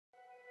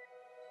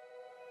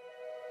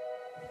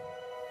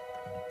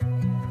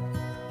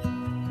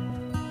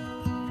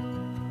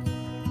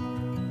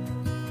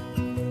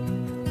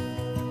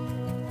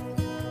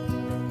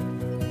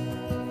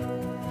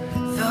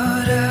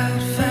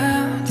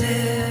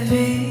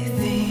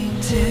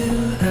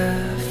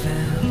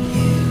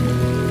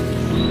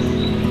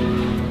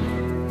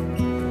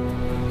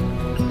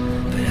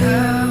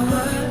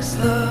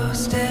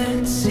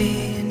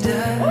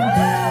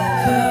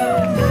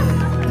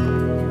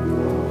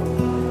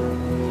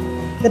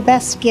The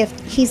best gift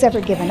he's ever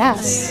given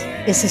us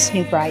is his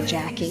new bride,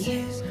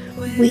 Jackie.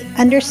 We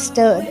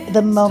understood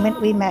the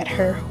moment we met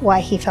her why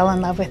he fell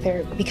in love with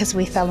her, because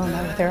we fell in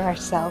love with her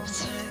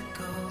ourselves.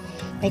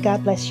 May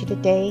God bless you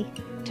today,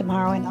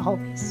 tomorrow, and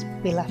always.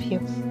 We love you.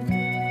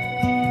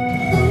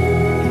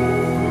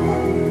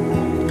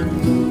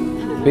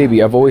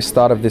 Baby, I've always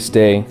thought of this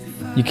day.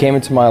 You came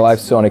into my life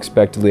so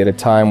unexpectedly at a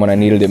time when I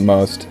needed it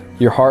most.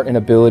 Your heart and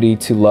ability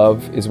to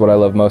love is what I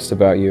love most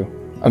about you.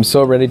 I'm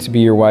so ready to be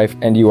your wife,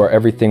 and you are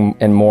everything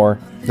and more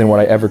than what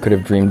I ever could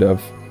have dreamed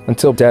of.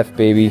 Until death,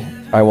 baby,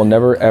 I will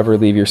never ever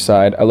leave your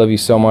side. I love you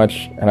so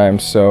much, and I am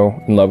so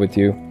in love with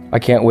you. I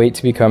can't wait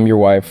to become your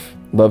wife.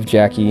 Love,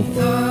 Jackie.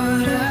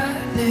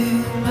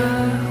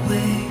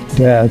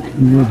 Dad,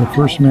 you were the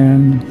first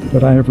man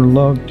that I ever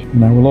loved,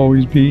 and I will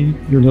always be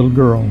your little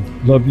girl.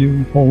 Love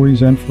you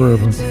always and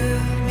forever.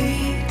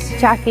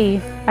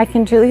 Jackie, I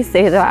can truly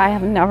say that I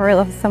have never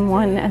loved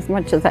someone as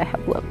much as I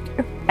have loved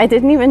you. I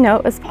didn't even know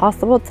it was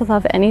possible to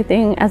love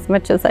anything as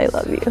much as I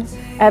love you.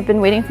 I've been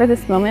waiting for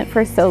this moment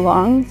for so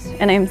long,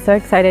 and I am so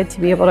excited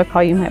to be able to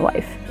call you my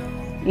wife.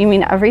 You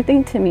mean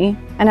everything to me,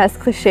 and as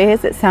cliche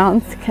as it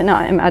sounds,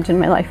 cannot imagine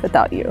my life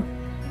without you.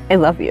 I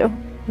love you.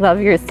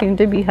 Love your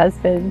soon-to-be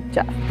husband,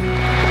 Jeff.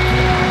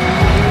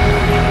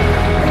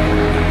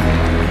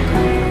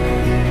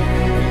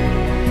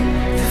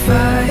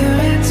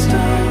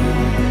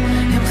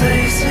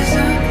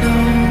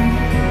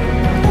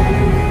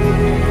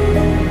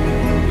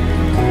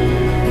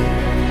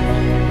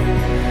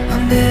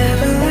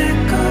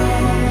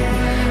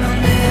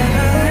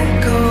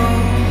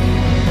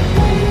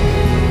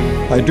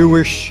 I do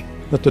wish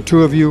that the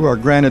two of you are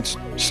granted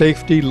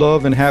safety,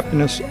 love, and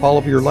happiness all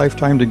of your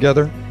lifetime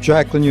together.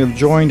 Jaclyn, you have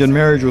joined in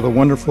marriage with a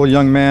wonderful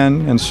young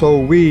man, and so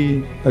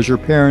we, as your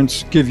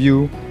parents, give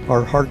you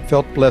our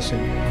heartfelt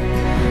blessing.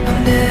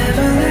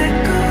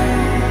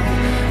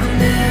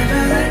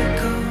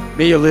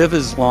 May you live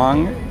as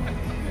long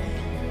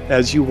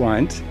as you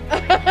want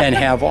and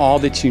have all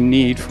that you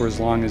need for as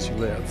long as you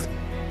live.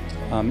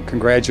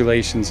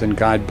 Congratulations, and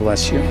God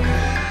bless you.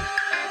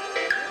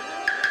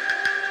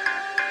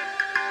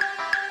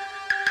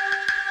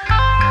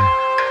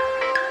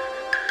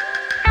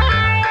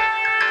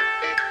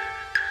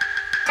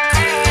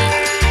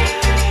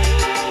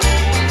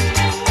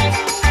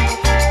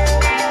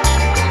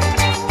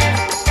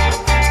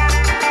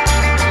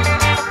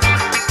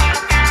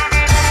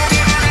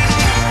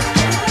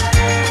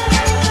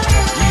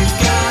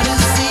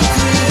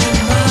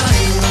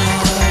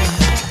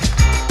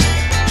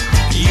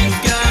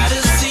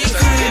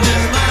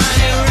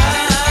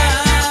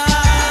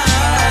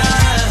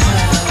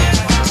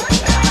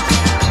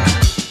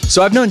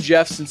 So I've known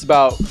Jeff since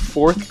about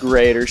 4th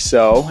grade or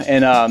so,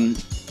 and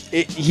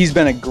he's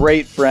been a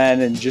great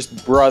friend and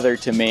just brother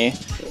to me.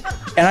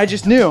 And I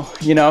just knew,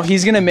 you know,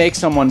 he's gonna make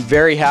someone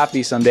very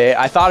happy someday.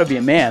 I thought it'd be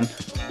a man,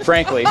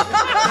 frankly,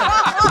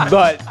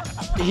 but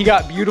he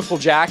got beautiful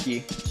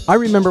Jackie. I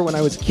remember when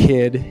I was a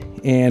kid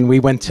and we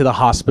went to the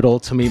hospital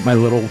to meet my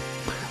little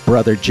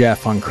brother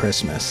Jeff on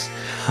Christmas.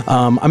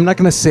 I'm not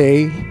gonna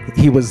say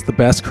he was the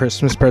best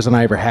Christmas present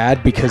I ever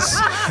had, because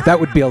that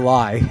would be a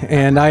lie.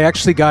 And I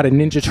actually got a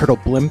Ninja Turtle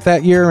blimp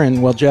that year,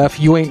 and well, Jeff,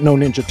 you ain't no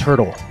Ninja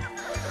Turtle.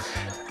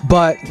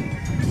 But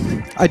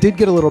I did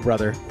get a little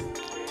brother,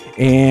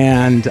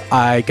 and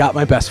I got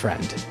my best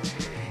friend.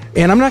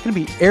 And I'm not gonna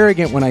be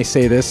arrogant when I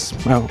say this,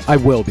 well, I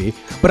will be,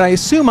 but I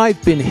assume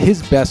I've been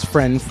his best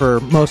friend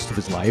for most of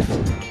his life.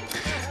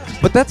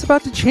 But that's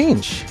about to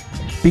change,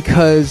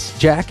 because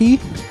Jackie,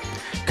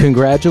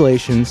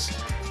 congratulations,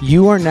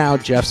 you are now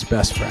Jeff's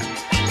best friend.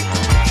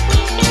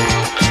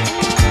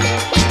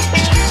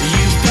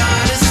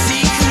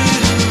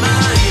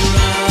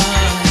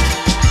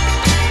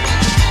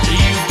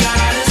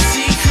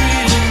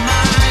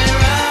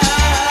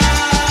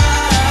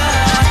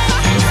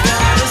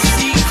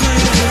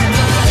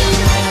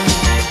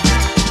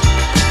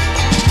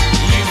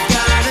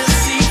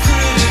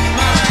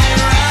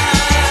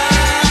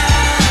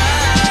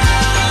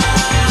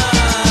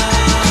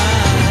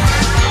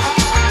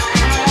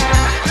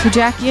 To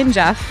Jackie and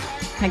Jeff,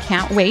 I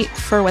can't wait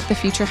for what the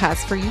future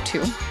has for you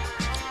two.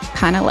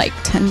 Kind of like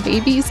 10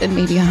 babies and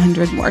maybe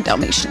 100 more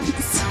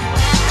Dalmatians.